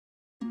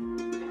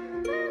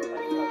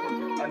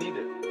need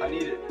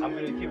it. I'm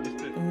gonna keep this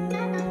split.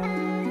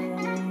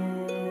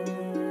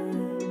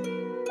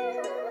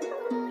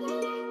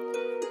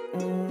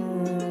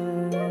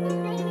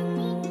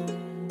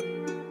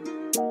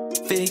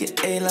 Figure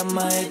eight like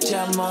my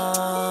jama.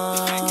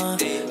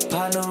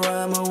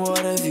 Panorama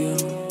water view.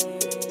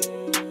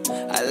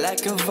 I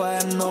like a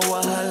vibe, no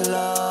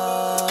wahala.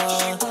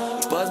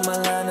 Buzz my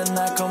line and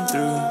I come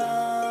through.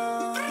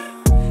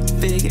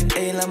 Figure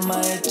eight like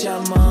my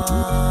jama.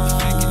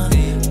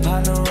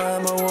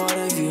 Panorama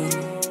water view.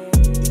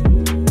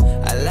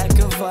 I like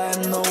a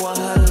vibe, no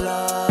wahala.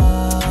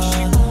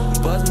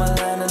 Buzz my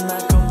line and I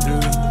come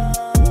through.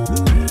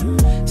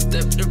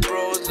 Step the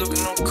bros,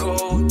 looking on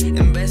cold.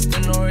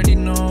 Investing already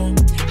know.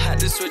 Had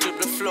to switch up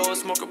the flow,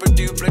 smoke up a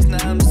duplex,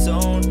 now I'm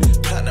zoned.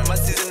 Planning my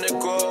season to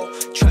grow.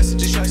 Tracks and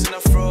distractions I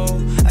throw.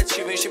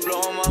 Achieving shit blow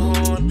on my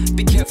horn.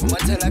 Be careful, my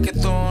tail like a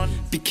thorn.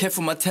 Be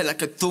careful, my tail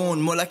like a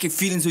thorn. More like your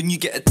feelings when you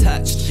get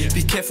attached.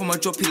 Be careful, my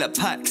drop you like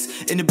packs.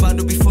 In the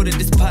bundle before they're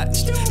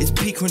dispatched. It's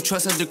peak when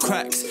trust has the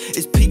cracks.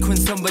 It's peak when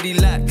somebody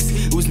lacks.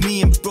 It was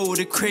me and bro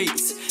the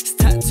crates. It's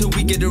tapped till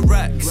we get the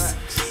racks.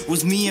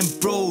 Was me and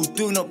bro,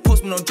 do not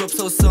post me no drops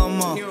all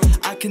summer.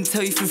 I can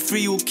tell you for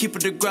free, we'll keep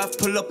it the graph,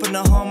 pull up in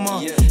a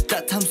Hummer.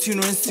 That time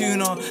sooner and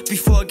sooner,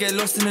 before I get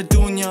lost in the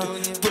dunya.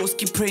 Bros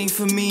keep praying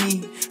for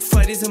me,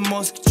 Fridays and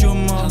mosque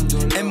Jumma.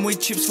 M-way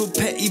chips for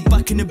petty,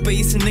 back in the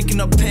base and licking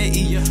up petty.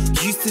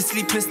 Used to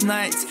sleepless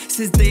nights,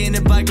 since day in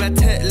the bag like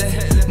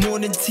Tetle. More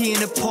than tea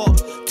in a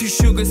pot, 2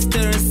 sugars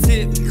stir and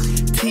sip.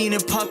 Tea in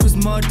the park was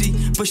muddy,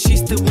 but she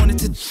still wanted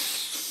to.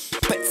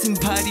 Bets in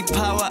paddy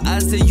power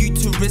as a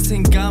youth to risk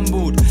and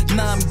gambled.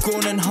 Now I'm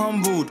grown and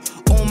humbled,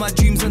 all my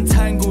dreams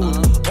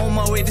untangled. On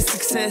my way to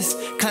success,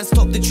 can't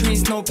stop the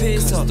trains, no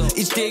pacer.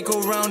 Each day go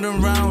round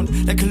and round,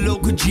 like a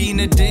local G in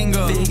a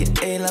dinger. Figure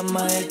eight like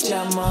my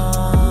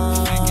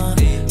jama.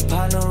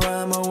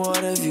 Panorama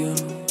water view.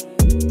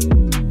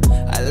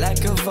 I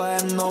like a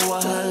vibe, no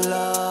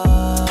wahala.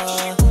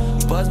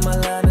 Buzz my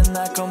line and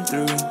I come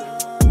through.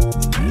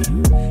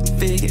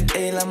 Figure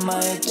eight like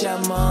my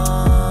jama.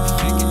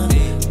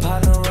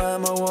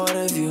 Panorama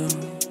water view.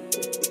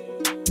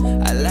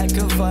 I like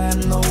a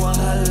vibe, no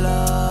wahala.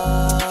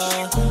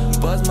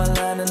 Buzz my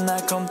line and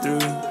I come through.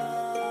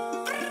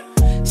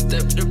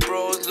 Step the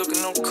bros,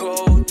 looking on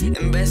cold.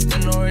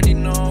 Investing already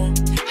know.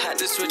 Had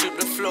to switch up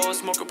the flow,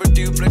 smoke up a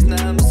duplex,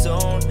 now I'm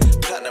zoned.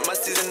 Planning my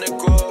season to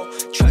grow.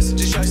 Tracks and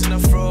distractions I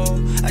throw.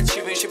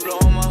 Achieving shit blow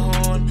on my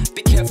horn.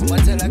 Be careful, my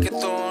tail like a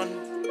thorn.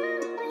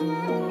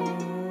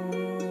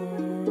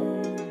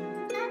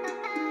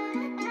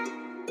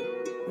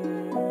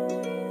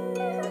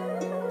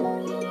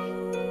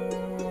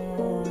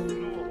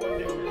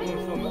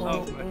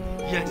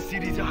 Yeah, see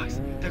these eyes,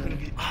 they're gonna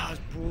be ours,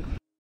 bro.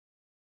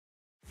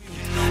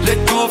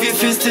 Let go of your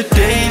fears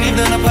today, leave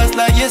them in the past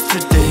like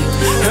yesterday.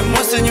 And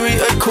more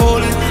senorita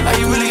calling, are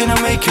you really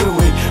gonna make your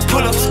way?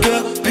 Pull up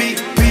skirt,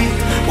 beat, beat.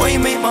 Why you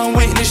make my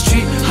way in the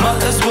street?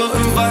 Might as well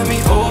invite me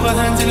over,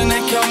 hands in the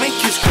neck, I'll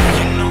make you scream.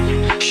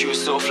 You know, she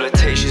was so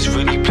flirtatious,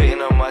 really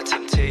playing on my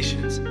temptation.